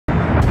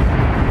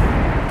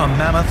a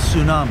mammoth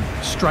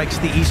tsunami strikes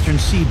the eastern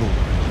seaboard,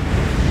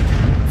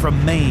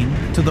 from Maine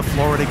to the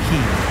Florida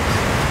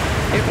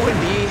Keys. It would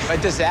be a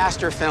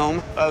disaster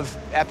film of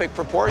epic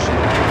proportion.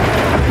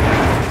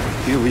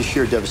 Here we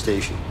sheer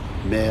devastation,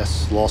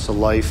 mass, loss of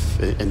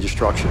life, and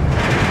destruction.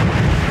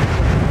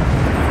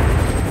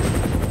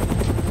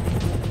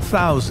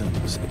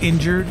 Thousands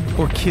injured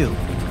or killed.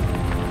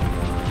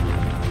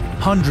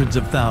 Hundreds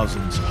of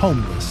thousands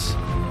homeless.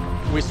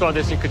 We saw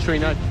this in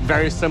Katrina,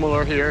 very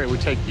similar here. It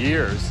would take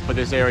years for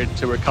this area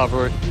to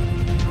recover.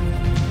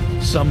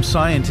 Some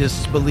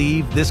scientists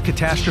believe this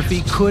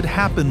catastrophe could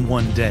happen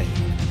one day.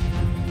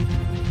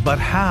 But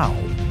how?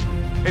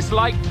 It's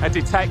like a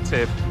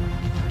detective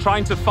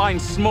trying to find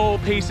small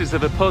pieces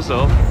of a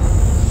puzzle.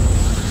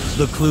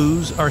 The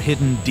clues are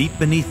hidden deep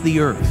beneath the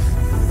Earth.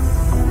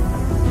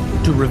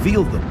 To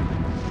reveal them,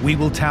 we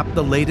will tap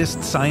the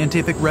latest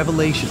scientific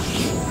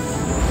revelations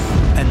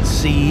and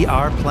see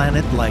our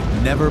planet like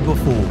never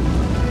before.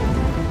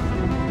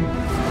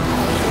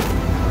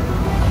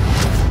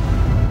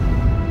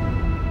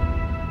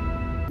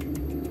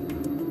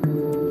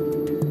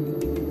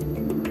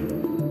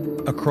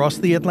 Across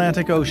the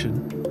Atlantic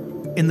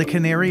Ocean, in the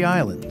Canary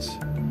Islands,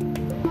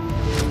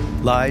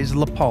 lies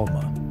La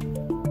Palma.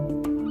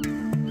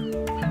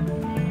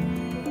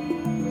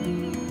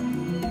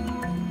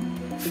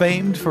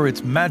 Famed for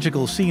its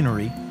magical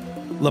scenery,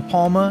 La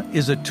Palma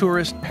is a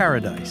tourist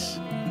paradise.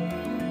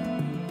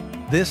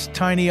 This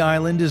tiny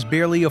island is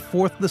barely a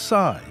fourth the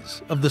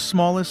size of the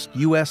smallest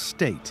U.S.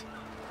 state.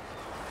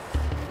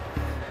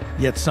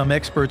 Yet some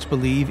experts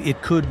believe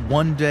it could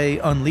one day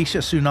unleash a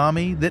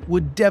tsunami that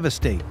would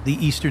devastate the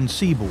eastern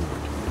seaboard.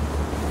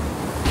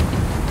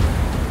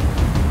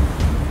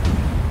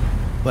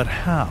 But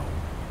how?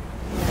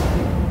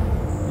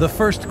 The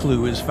first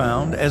clue is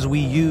found as we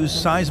use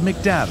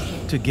seismic data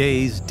to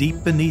gaze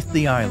deep beneath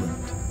the island.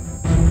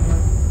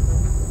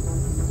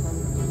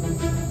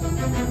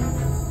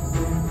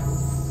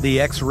 The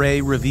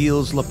X-ray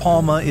reveals La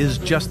Palma is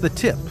just the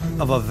tip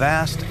of a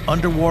vast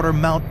underwater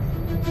mountain.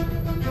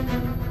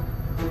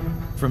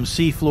 From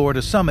seafloor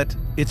to summit,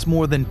 it's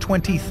more than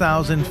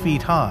 20,000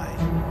 feet high,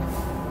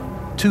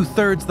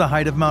 2/3 the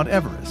height of Mount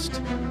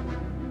Everest.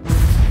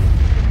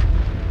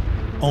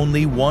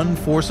 Only one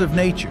force of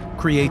nature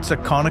creates a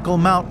conical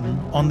mountain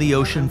on the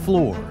ocean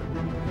floor.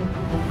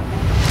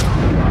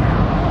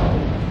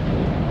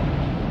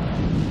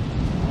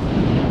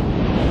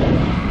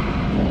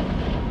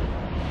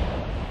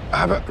 I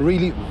have a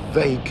really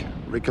vague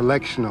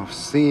recollection of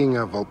seeing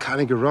a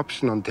volcanic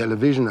eruption on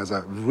television as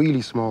a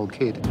really small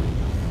kid.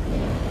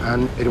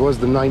 And it was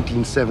the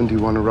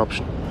 1971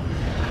 eruption.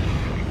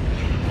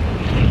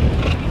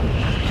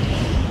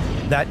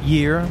 That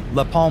year,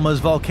 La Palma's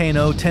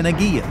volcano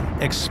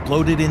Tenaguilla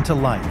exploded into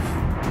life.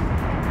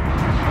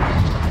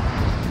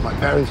 My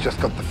parents just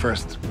got the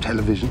first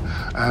television,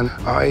 and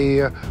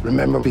I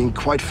remember being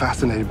quite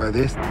fascinated by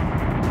this.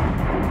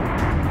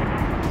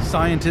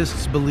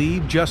 Scientists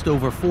believe just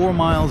over 4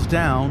 miles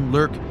down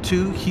lurk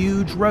 2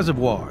 huge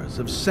reservoirs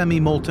of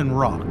semi-molten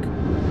rock.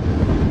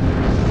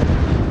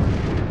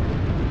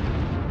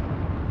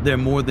 They're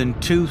more than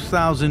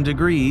 2,000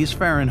 degrees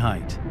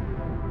Fahrenheit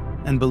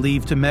and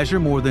believed to measure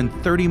more than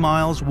 30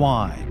 miles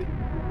wide.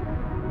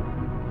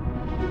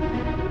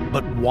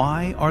 But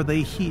why are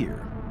they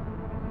here?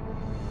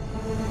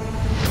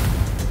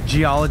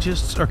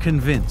 Geologists are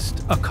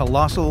convinced a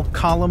colossal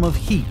column of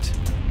heat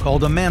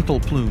called a mantle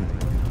plume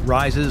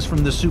rises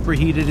from the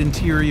superheated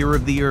interior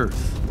of the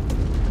Earth.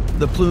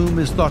 The plume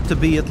is thought to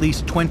be at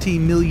least 20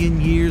 million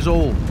years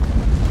old,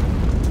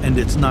 and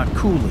it's not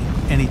cooling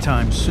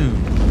anytime soon.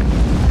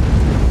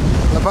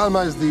 La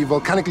Palma is the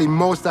volcanically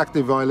most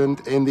active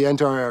island in the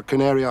entire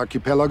Canary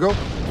archipelago.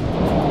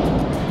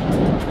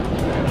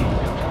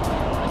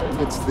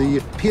 It's the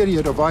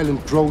period of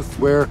island growth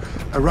where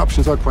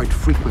eruptions are quite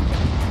frequent.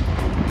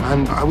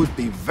 And I would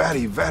be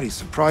very, very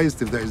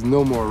surprised if there's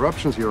no more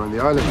eruptions here on the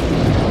island.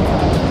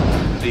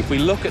 If we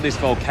look at this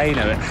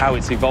volcano and how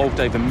it's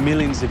evolved over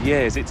millions of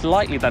years, it's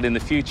likely that in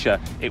the future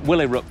it will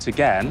erupt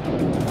again,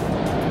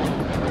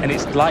 and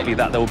it's likely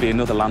that there will be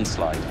another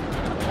landslide.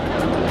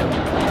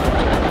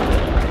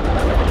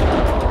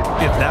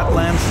 If that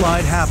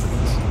landslide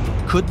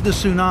happens, could the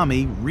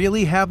tsunami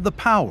really have the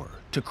power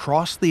to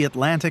cross the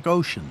Atlantic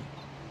Ocean?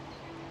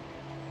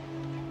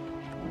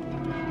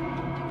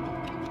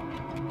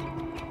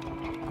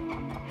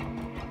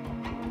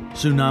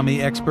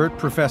 Tsunami expert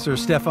Professor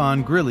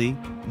Stefan Grilli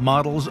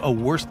models a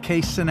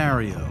worst-case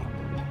scenario.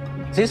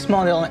 This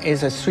model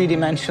is a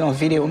 3-dimensional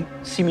video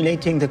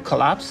simulating the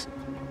collapse.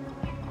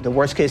 The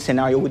worst-case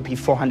scenario would be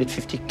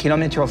 450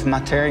 kilometers of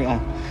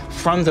material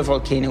from the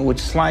volcano would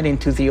slide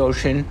into the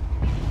ocean.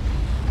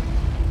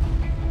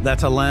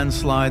 That's a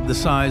landslide the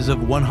size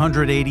of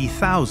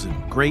 180,000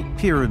 Great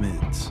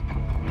Pyramids.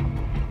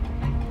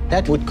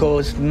 That would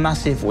cause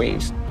massive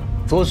waves.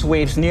 Those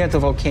waves near the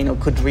volcano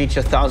could reach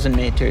 1,000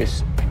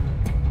 meters.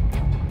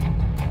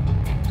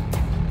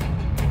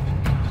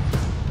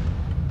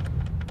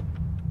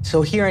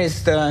 So here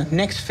is the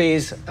next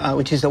phase,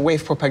 which is the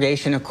wave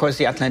propagation across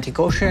the Atlantic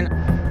Ocean.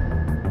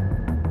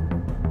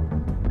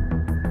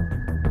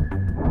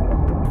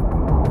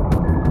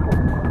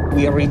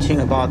 We are reaching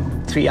about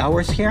 3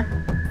 hours here.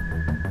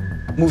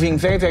 Moving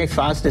very, very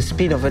fast, the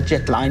speed of a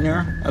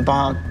jetliner,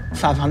 about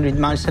 500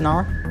 miles an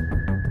hour.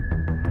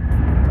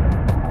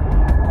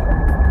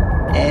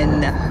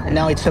 And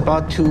now it's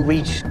about to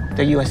reach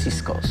the US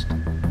East Coast.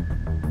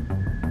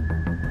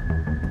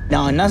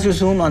 Now another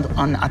zoom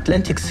on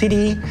Atlantic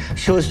City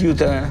shows you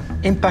the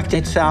impact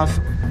itself,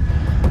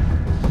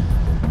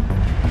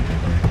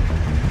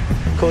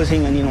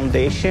 causing an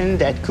inundation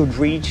that could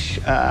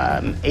reach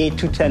 8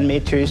 to 10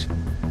 meters.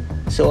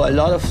 So a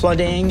lot of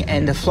flooding,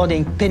 and the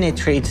flooding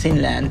penetrates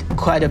inland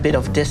quite a bit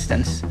of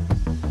distance.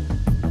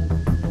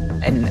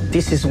 And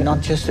this is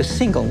not just a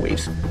single wave.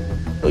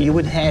 So you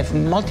would have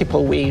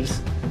multiple waves,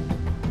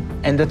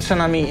 and the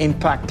tsunami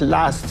impact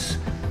lasts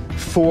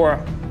for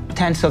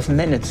tens of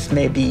minutes,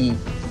 maybe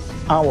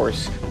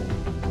hours.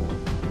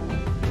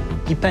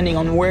 Depending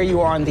on where you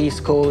are on the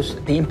East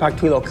Coast, the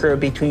impact will occur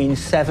between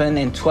 7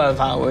 and 12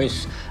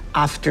 hours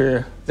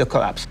after the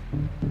collapse.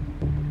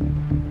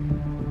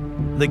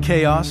 The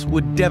chaos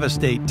would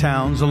devastate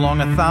towns along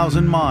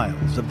 1,000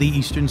 miles of the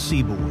eastern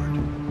seaboard.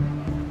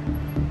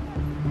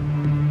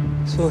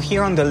 So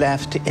here on the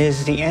left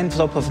is the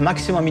envelope of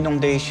maximum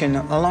inundation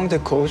along the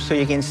coast. So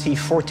you can see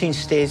 14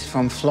 states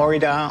from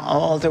Florida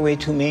all the way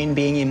to Maine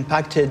being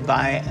impacted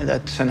by the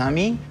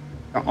tsunami.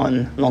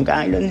 On Long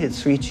Island,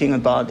 it's reaching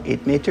about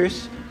 8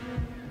 meters.